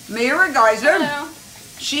intern, Meira Geyser. Hello.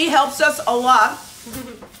 She helps us a lot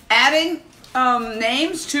adding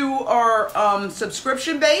names to our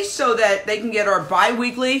subscription base so that they can get our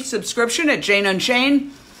bi-weekly subscription at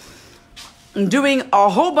JaneUnChained. And doing a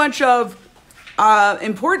whole bunch of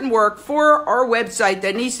important work for our website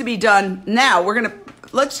that needs to be done now.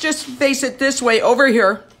 Let's just face it this way over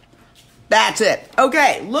here. That's it.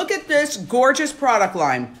 Okay, look at this gorgeous product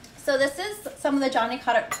line. So this is some of the Johnny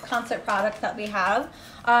Concert products that we have.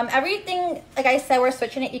 Everything, like I said, we're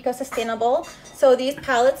switching to eco-sustainable. So these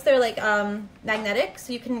palettes, they're like magnetic,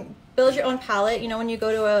 so you can build your own palette. You know, when you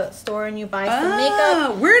go to a store and you buy some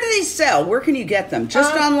makeup. Where do these sell? Where can you get them?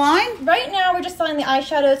 Just online? Right now, we're just selling the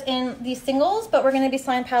eyeshadows in these singles, but we're going to be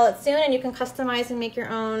selling palettes soon, and you can customize and make your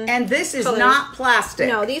own. And this is colors. not plastic.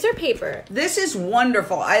 No, these are paper. This is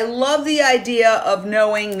wonderful. I love the idea of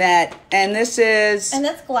knowing that. And this is. And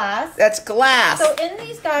that's glass. That's glass. So in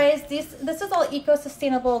these guys, this is all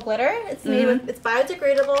eco-sustainable glitter. It's made with, it's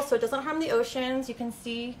biodegradable, so it doesn't harm the oceans. You can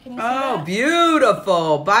see. Can you see that?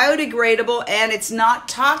 Beautiful. Biodegradable, and it's not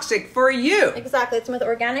toxic for you. Exactly. It's with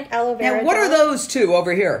organic aloe vera. Now, what are those two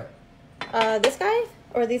over here? This guy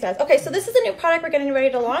or these guys? Okay, so this is a new product we're getting ready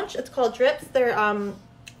to launch. It's called Drips. They're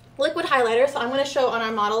liquid highlighter. So I'm going to show on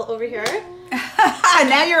our model over here.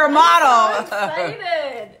 Now you're a model. So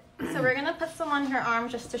excited. So we're going to put some on her arm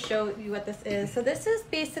just to show you what this is. So this is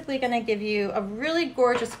basically going to give you a really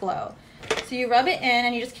gorgeous glow. So you rub it in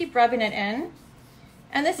and you just keep rubbing it in.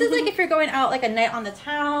 And this is like if you're going out like a night on the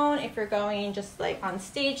town, if you're going just like on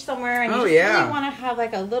stage somewhere and you just really want to have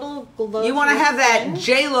like a little glow. You want to have that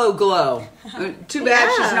J-Lo glow. Too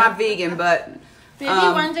bad she's not vegan, but... Maybe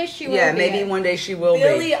one day she will be. Yeah, maybe one day she will be.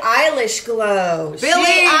 Billie Eilish glow.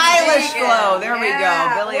 Billie Eilish glow. There we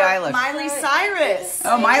go. Billie Eilish. Miley Cyrus.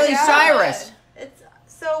 Oh, Miley Cyrus. It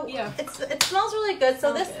smells really good.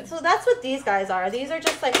 So that's what these guys are. These are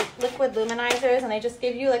just like liquid luminizers, and they just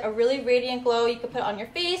give you like a really radiant glow. You can put it on your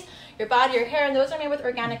face, your body, your hair, and those are made with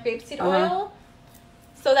organic grapeseed oil.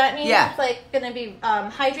 So that means it's like going to be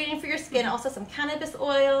hydrating for your skin. Also some cannabis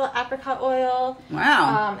oil, apricot oil.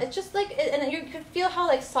 Wow. It's just like, and you can feel how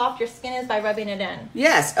like soft your skin is by rubbing it in.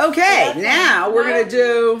 Yes. Okay. So now we're going to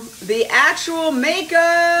do the actual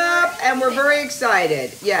makeup, and we're very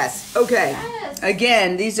excited. Yes. Okay. Yes.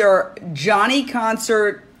 Again, these are Johnny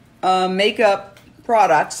Concert makeup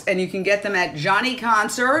products, and you can get them at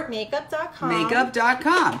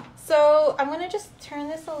JohnnyConcertMakeup.com. So I'm going to just turn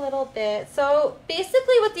this a little bit. So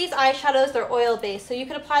basically with these eyeshadows, they're oil based. So you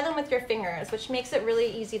can apply them with your fingers, which makes it really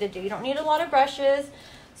easy to do. You don't need a lot of brushes.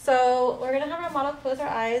 So we're going to have our model close her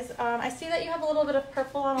eyes. I see that you have a little bit of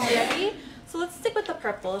purple on already. So let's stick with the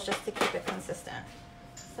purples just to keep it consistent.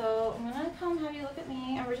 So I'm going to come have you look at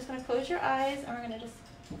me, and we're just going to close your eyes, and we're going to just...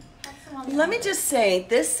 Let me just say,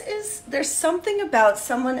 there's something about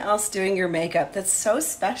someone else doing your makeup that's so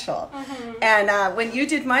special. And when you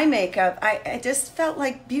did my makeup, I just felt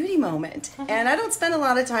like beauty moment. And I don't spend a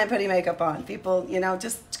lot of time putting makeup on. People, you know,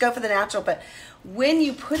 just go for the natural. But when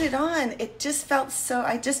you put it on, it just felt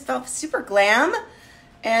I just felt super glam.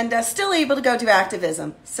 And still able to go do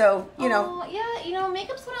activism. So, you know. Yeah, you know,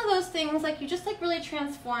 makeup's one of those things, like, you just, like, really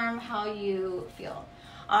transform how you feel.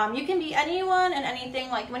 You can be anyone and anything.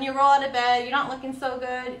 Like, when you roll out of bed, you're not looking so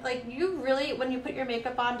good. Like, you really, when you put your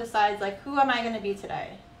makeup on, decides, like, who am I going to be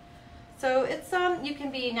today? So it's you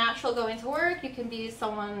can be natural going to work. You can be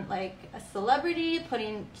someone like a celebrity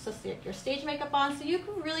putting just your stage makeup on. So you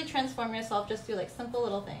can really transform yourself just through like simple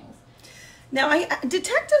little things. Now I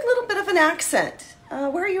detect a little bit of an accent.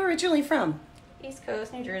 Where are you originally from? East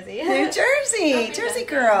Coast, New Jersey. New Jersey, Jersey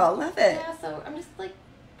girl, love it. Yeah, so I'm just like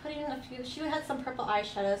putting in a few. She had some purple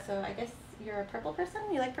eyeshadow, so I guess you're a purple person.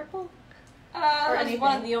 You like purple? That's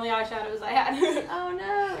one of the only eyeshadows I had. Oh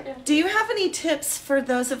no. Do you have any tips for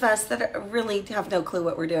those of us that really have no clue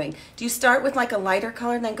what we're doing? Do you start with like a lighter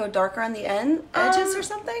color and then go darker on the edges or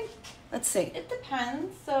something? Let's see. It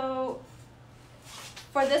depends. So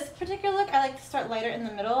for this particular look, I like to start lighter in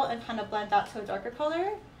the middle and kind of blend out to a darker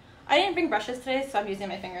color. I didn't bring brushes today, so I'm using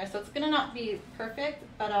my fingers. So it's gonna not be perfect,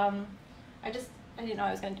 but I didn't know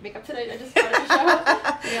I was going to do makeup today. I just wanted to show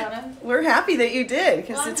up, to be honest. We're happy that you did,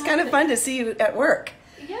 because it's kind of fun to see you at work.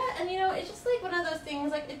 Yeah, and you know, it's just like one of those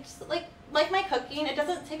things, like it's like my cooking, it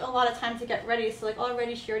doesn't take a lot of time to get ready, so like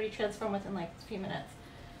she already transformed within like a few minutes.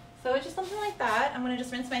 So it's just something like that. I'm going to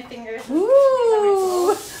just rinse my fingers.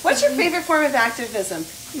 Ooh! What's your favorite form of activism?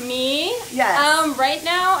 Me? Yes. Right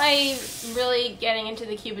now, I'm really getting into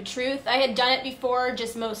the Cube of Truth. I had done it before,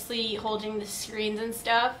 just mostly holding the screens and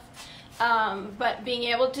stuff. But being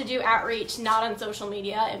able to do outreach not on social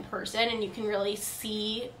media, in person, and you can really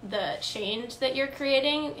see the change that you're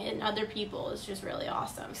creating in other people is just really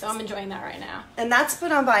awesome. So I'm enjoying that right now. And that's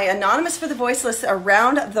put on by Anonymous for the Voiceless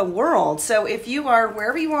around the world. So if you are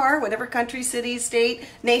wherever you are, whatever country, city, state,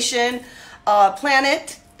 nation,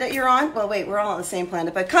 planet that you're on, well, wait, we're all on the same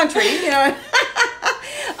planet, but country, you know.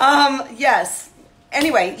 Yes.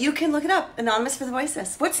 Anyway, you can look it up, Anonymous for the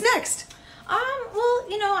Voiceless. What's next? Well,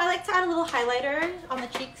 you know, I like to add a little highlighter on the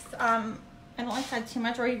cheeks. I don't like to add too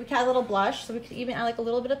much, or we can add a little blush, so we could even add like a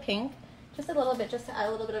little bit of pink, just a little bit, just to add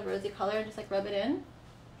a little bit of rosy color and just like rub it in.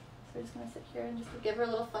 So we're just gonna sit here and just give her a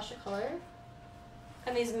little flush of color.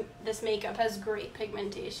 And this makeup has great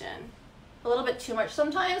pigmentation. A little bit too much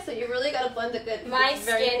sometimes, so you really gotta blend it good. My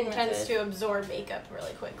skin tends to absorb makeup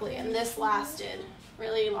really quickly, and this lasted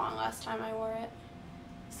really long last time I wore it.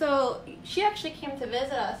 So she actually came to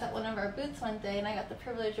visit us at one of our booths one day, and I got the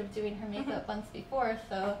privilege of doing her makeup once before,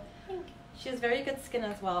 so she has very good skin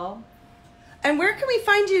as well. And where can we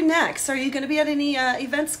find you next? Are you going to be at any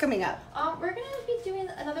events coming up? We're going to be doing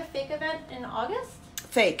another fake event in August.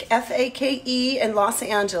 Fake, F-A-K-E, in Los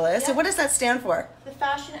Angeles. Yep. So what does that stand for? The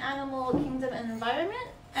Fashion, Animal, Kingdom, and Environment.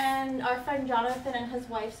 And our friend Jonathan and his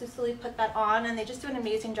wife Cecily put that on, and they just do an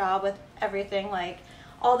amazing job with everything. Like,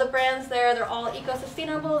 all the brands there, they're all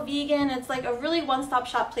eco-sustainable, vegan. It's like a really one-stop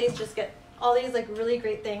shop place. Just get all these like really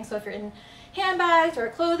great things. So if you're in handbags or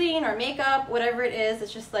clothing or makeup, whatever it is,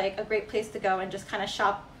 it's just like a great place to go and just kind of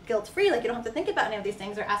shop guilt-free. Like, you don't have to think about any of these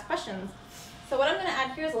things or ask questions. So what I'm going to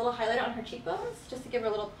add here is a little highlighter on her cheekbones, just to give her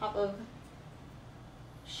a little pop of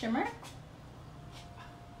shimmer.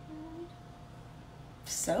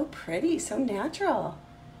 So pretty, so natural.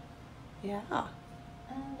 Yeah.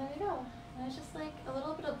 And there you go. And it's just like a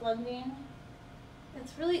little bit of blending.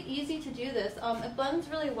 It's really easy to do this. It blends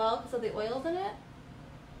really well because of the oils in it.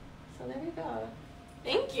 So there you go.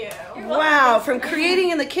 Thank you. Wow, from creating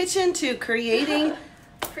in the kitchen to creating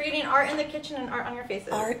art in the kitchen and art on your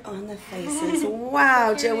faces. Art on the faces.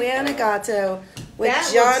 Wow, Joanna Gatto with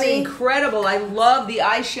that Johnny. Looks incredible. I love the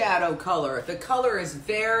eyeshadow color. The color is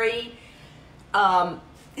very,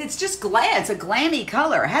 it's just it's a glammy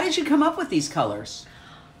color. How did you come up with these colors?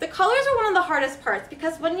 The colors are one of the hardest parts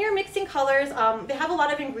because when you're mixing colors, they have a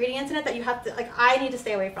lot of ingredients in it that you have to, like, I need to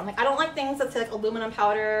stay away from. Like, I don't like things that say like aluminum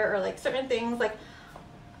powder or like certain things like,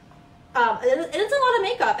 it's a lot of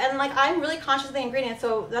makeup, and like I'm really conscious of the ingredients.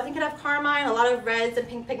 So nothing could have carmine. A lot of reds and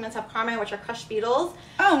pink pigments have carmine, which are crushed beetles.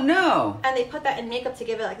 Oh no! And they put that in makeup to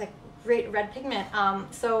give it like great red pigment.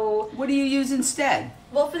 So what do you use instead?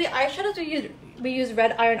 Well, for the eyeshadows we use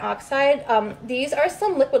red iron oxide. These are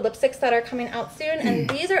some liquid lipsticks that are coming out soon, and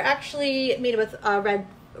these are actually made with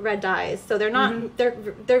red dyes. So they're not they're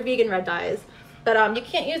vegan red dyes. But you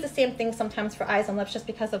can't use the same thing sometimes for eyes and lips just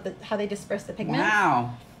because of how they disperse the pigments.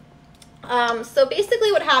 Wow. So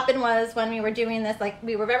basically what happened was when we were doing this, like,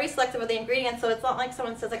 we were very selective with the ingredients, so it's not like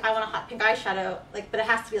someone says, like, I want a hot pink eyeshadow, like, but it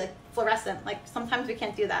has to be, like, fluorescent. Like, sometimes we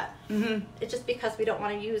can't do that. It's just because we don't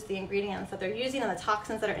want to use the ingredients that they're using and the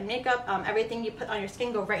toxins that are in makeup. Everything you put on your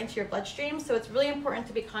skin go right into your bloodstream, so it's really important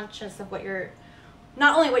to be conscious of what you're,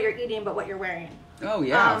 not only what you're eating, but what you're wearing. Oh,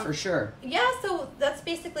 yeah, for sure. Yeah, so that's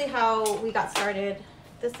basically how we got started.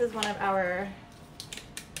 This is one of our...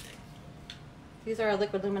 These are our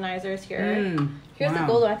liquid luminizers here. Here's the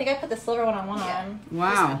gold one. I think I put the silver one on one arm.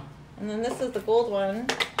 Wow. And then this is the gold one.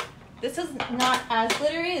 This is not as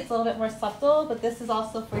glittery, it's a little bit more subtle, but this is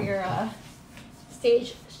also for your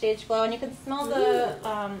stage glow, and you can smell the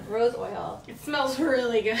rose oil. It smells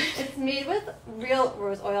really good. It's made with real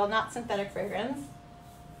rose oil, not synthetic fragrance.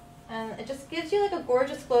 And it just gives you like a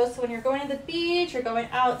gorgeous glow, so when you're going to the beach or going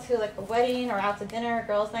out to like a wedding or out to dinner,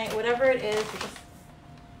 girls' night, whatever it is, you just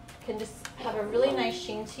can just have a really nice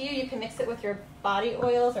sheen to you. You can mix it with your body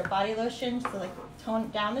oils or body lotions to like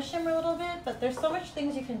tone down the shimmer a little bit, but there's so much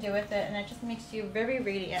things you can do with it, and it just makes you very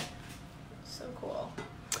radiant. So cool.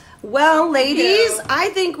 Well, ladies, I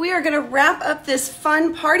think we are going to wrap up this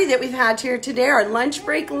fun party that we've had here today, our lunch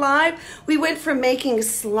break live. We went from making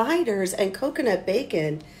sliders and coconut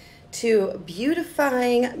bacon to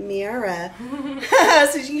beautifying Meira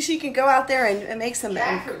so she can go out there and make some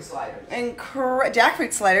Jackfruit sliders.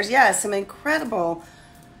 Jackfruit sliders, yes, some incredible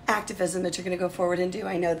activism that you're going to go forward and do.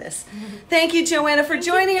 I know this. Thank you, Joanna, for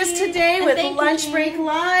joining us today with Lunch Break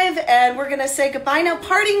Live, and we're going to say goodbye now.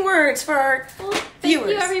 Parting words for our viewers. Thank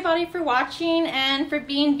you, everybody, for watching and for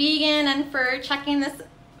being vegan and for checking this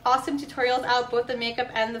awesome tutorials out, both the makeup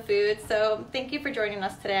and the food. So thank you for joining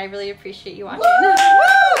us today. I really appreciate you watching.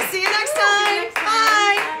 Woo! See you next time.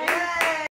 Bye. Bye.